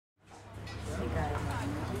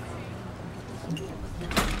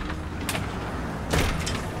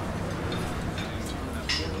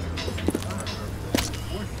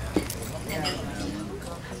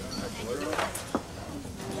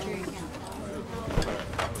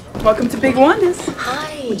Welcome to Big Wonders.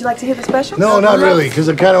 Hi. Would you like to hear the special? No, not really, because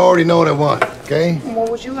I kind of already know what I want, okay? What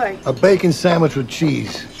would you like? A bacon sandwich with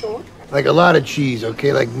cheese. Sure. Like a lot of cheese,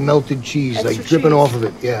 okay? Like melted cheese, Extra like dripping cheese. off of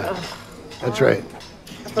it, yeah. That's right.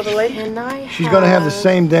 For the lady? And She's gonna have the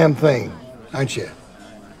same damn thing, aren't you?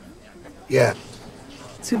 Yeah.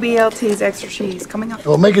 2 BLTs, extra cheese, coming up.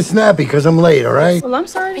 Well, make it snappy, because I'm late, all right? Well, I'm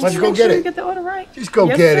sorry. Why don't you go Make get sure it? you get the order right. Just go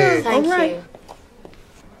Yes, get sir. it. Thank All right. you.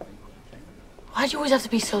 Why'd you always have to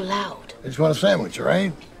be so loud? I just want a sandwich, all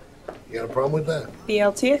right? You got a problem with that?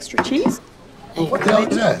 BLT, extra cheese. What the hell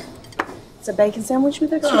is that? It's a bacon sandwich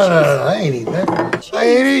with extra No, cheese. I ain't eating that. I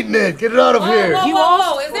ain't eating it. Get it out of here.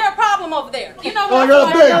 Whoa, is there a problem over there? You know Oh, I got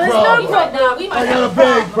a big problem. No, we I might got a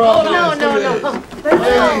big problem. No. I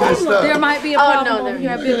ain't eating this stuff. There might be a Oh, problem no, over here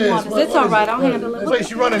at It Big is. Wonders. What It's all is right. it? I'll handle it. It's like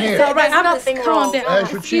she's running here. It's all right. There's I'm nothing just calm wrong. down. I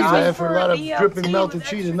asked for cheese. I asked for a lot of BLT dripping melted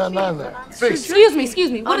cheese and nothing on there. Fix it.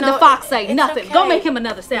 Excuse me. What did no, the fox say? it's Nothing. okay. Go make him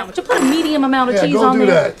another sandwich. You put a medium amount of Yeah, cheese go on do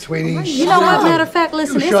there. that, sweetie. You know what? Matter of fact,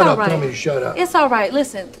 listen, You it's shut all up. Tell me right. to shut up. It's all right.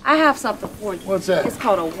 Listen, I have something for you. What's that? It's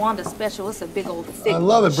called a Wanda special. It's a big old thick. I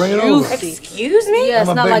love it. Bring it over. juicy. Excuse me? Yeah, it's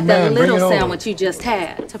I'm a not big like man. that Bring little it over. sandwich you just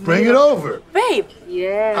had. Bring it over. Babe.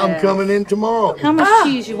 Yeah. I'm coming in tomorrow. How much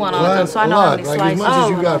cheese you want on What? them so I A know how lot. many Like slices? as much as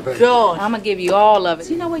you got, baby. God. I'm gonna give you all of it.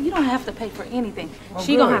 You know what? You don't have to pay for anything.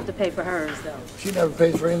 She gonna good. have to pay for hers though. She never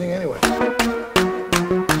pays for anything anyway.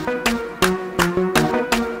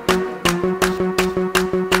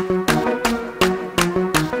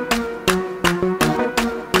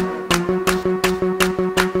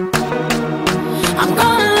 I'm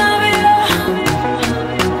gonna love you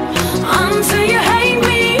until you hate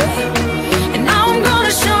me, and now I'm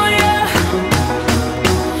gonna show you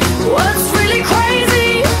what's really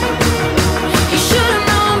crazy. You should've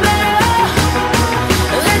known better.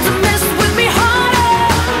 Let them mess with me harder.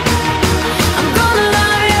 I'm gonna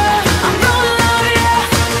love you. I'm gonna love you.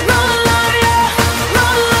 Gonna love you.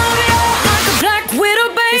 Gonna love you like a black widow,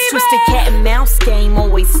 baby. This twisted cat and mouse game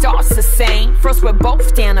always starts the same. First we're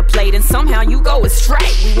both down a plate and somehow you go astray.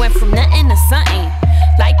 We went from nothing to something,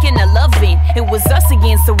 like in a loving. It was us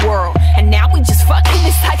against the world, and now we just fucking.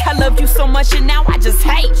 It's like I loved you so much and now I just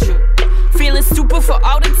hate you. Feeling stupid for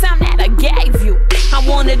all the time that I gave you. I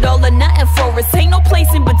wanted all or nothing for us, ain't no place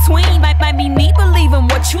in between. Might be me believing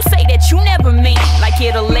what you say that you never mean. Like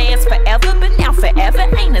it'll last forever, but now forever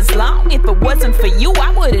ain't as long. If it wasn't for you,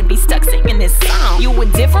 I wouldn't be stuck singing this song. You were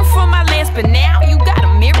different from my last, but now you got a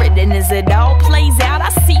mirror. And as it all plays out, I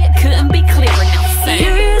see it couldn't be clearer. Now sing.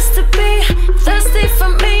 You used to be thirsty for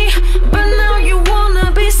me, but now you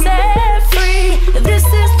wanna be set free. This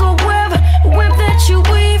is the web that you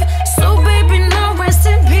weave. So baby, now rest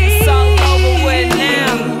in peace. It's all over with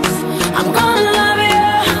now. I'm gonna love you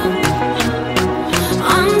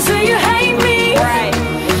until you hate me, Right.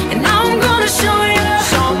 and now I'm gonna show you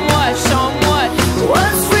Show 'em what?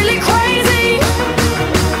 what's really crazy.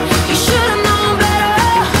 You should've known better.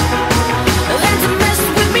 Let them mess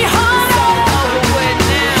with me harder. Over with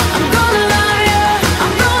now. I'm gonna love you.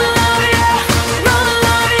 I'm gonna love you. Gonna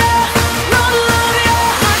love you. Gonna love you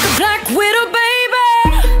like a black widow, baby.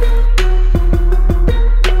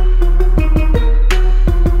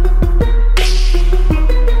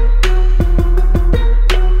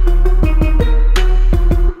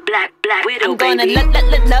 Black widow, I'm gonna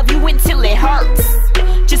love you until it hurts.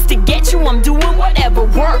 Just to get you, I'm doing whatever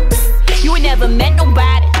works. You ain't never met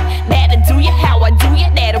nobody that'll do you how I do you,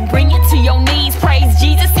 that'll bring you to your knees. Praise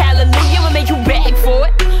Jesus, hallelujah. I'ma make you beg for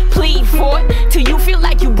it, plead for it, till you feel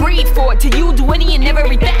like you breathe for it, till you do any and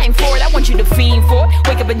everything for it. I want you to fiend for it,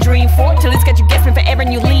 wake up and dream for it, till it's got you guessing forever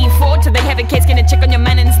and you lean for it, till they have a case, gonna check on your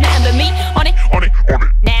mind and it's nothing but me on it.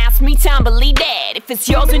 Now it's me time, believe that. If it's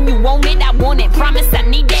yours and you want it, I want it. Promise I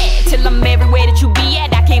need that. Till I'm everywhere that you be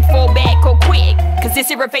at, I can't fall back or quick. Cause this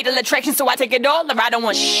here a fatal attraction, so I take it all or I don't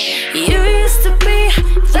want shit. You used to be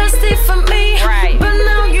thirsty for me, Right. but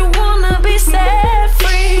now you wanna be set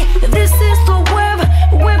free. This is the web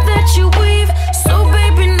that you weave. So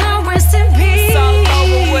baby, now rest in peace. It's all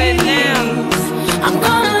over with now. I'm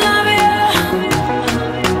gonna love you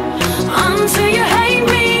until you hate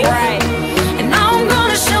me, Right. and now I'm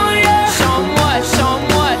gonna show you Show 'em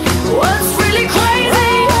what? what's really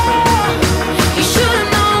crazy. You should've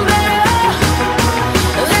known better.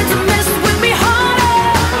 Let them mess with me harder.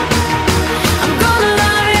 I'm gonna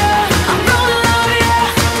love you. I'm gonna love you.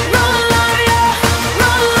 Gonna love you.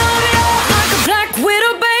 Gonna love you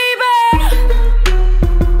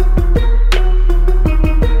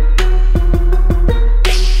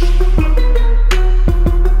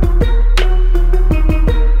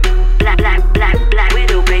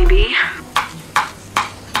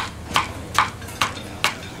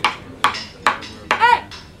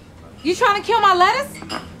You trying to kill my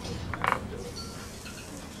lettuce?